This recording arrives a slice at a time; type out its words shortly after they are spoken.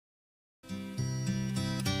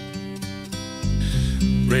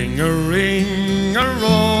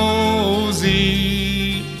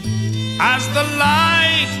Ring-a-ring-a-rosy, as the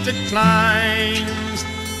light declines,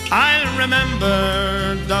 I'll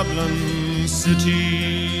remember Dublin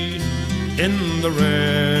City in the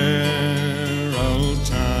rare old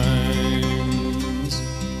times.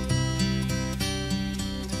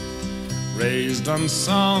 Raised on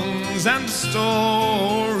songs and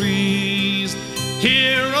stories,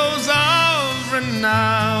 heroes of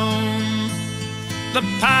renown, the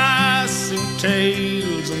passing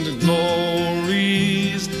tales and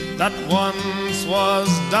glories that once was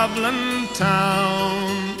Dublin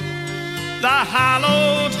town. The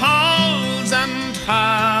hallowed halls and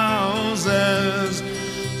houses,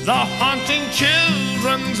 the haunting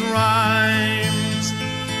children's rhymes,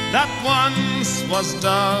 that once was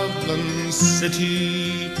Dublin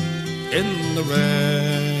City in the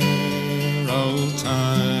rare old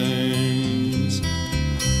times.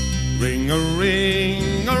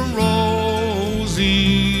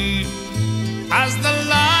 Ring-a-ring-a-rosy, as the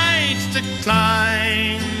light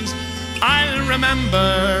declines, I'll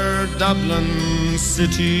remember Dublin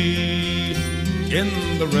City in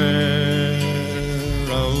the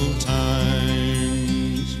rare old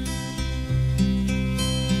times.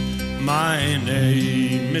 My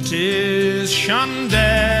name it is Sean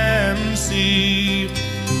Dempsey,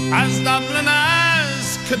 as Dublin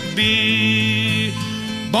as could be,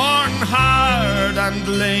 born hard and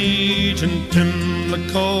late in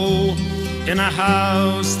Pimlico, in a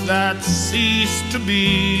house that ceased to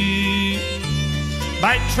be.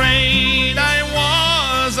 By trade I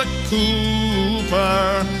was a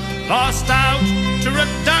cooper, lost out to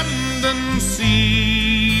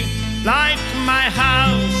redundancy, like my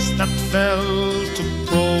house that fell to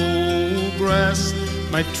progress,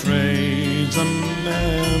 my trade's a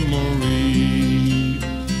memory.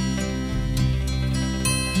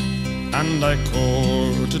 And I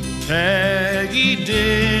courted Peggy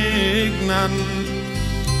Dignan,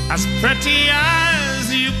 as pretty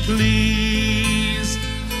as you please,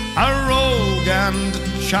 a rogue and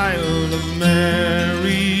child of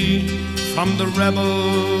Mary, from the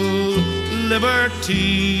rebel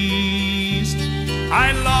liberties.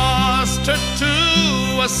 I lost her to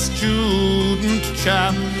a student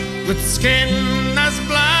chap with skin as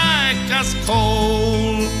black as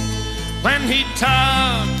coal, when he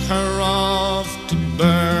took her off to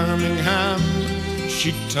Birmingham,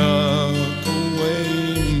 she took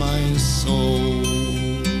away my soul.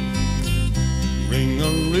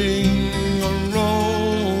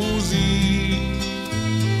 Ring-a-ring-a-rosy,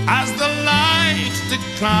 as the light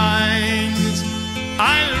declines,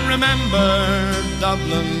 I'll remember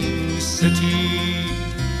Dublin City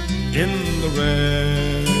in the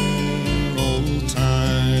rare old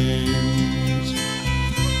times.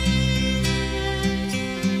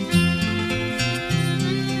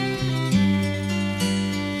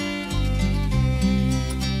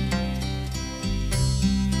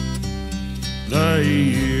 The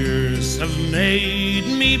years have made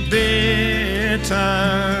me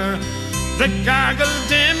bitter, the gargle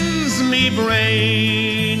dims me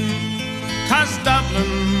brain, 'cause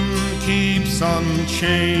Dublin keeps on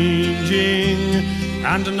changing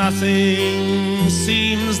and nothing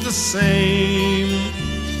seems the same.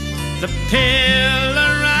 The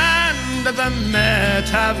pillar and the Met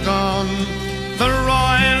have gone, the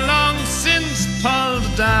Royal long since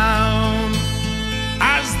pulled down,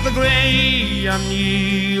 as the grey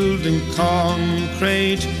unyielding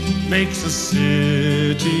concrete makes a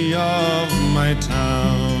city of my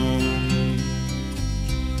town.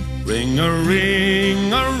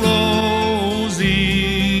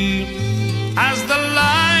 Ring-a-ring-a-rosy, as the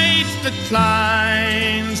light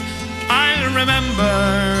declines, I'll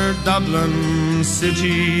remember Dublin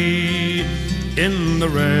City in the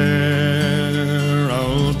rare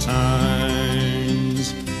old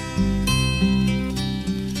times.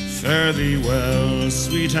 Fare thee well,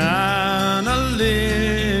 sweet Anna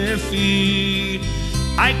Liffey,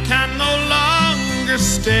 I can no longer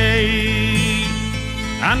stay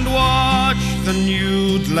and watch the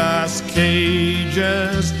new glass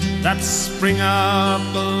cages that spring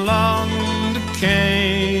up along the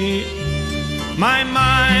quay. My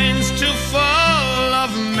mind's too full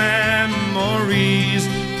of memories,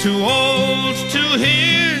 too old to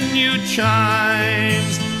hear new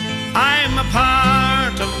chimes. I'm a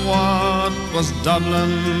part of what was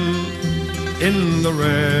Dublin in the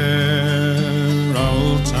rare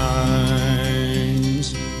old times.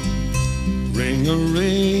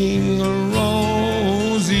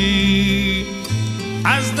 Ring-a-ring-a-rosy,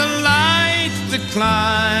 as the light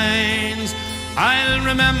declines, I'll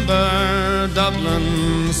remember Dublin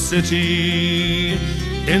City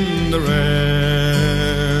in the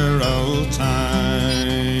rare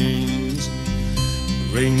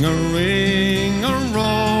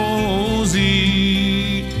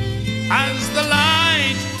ring-a-ring-a-rosy. As the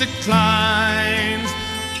light declines,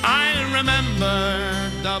 I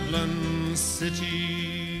remember Dublin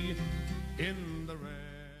City in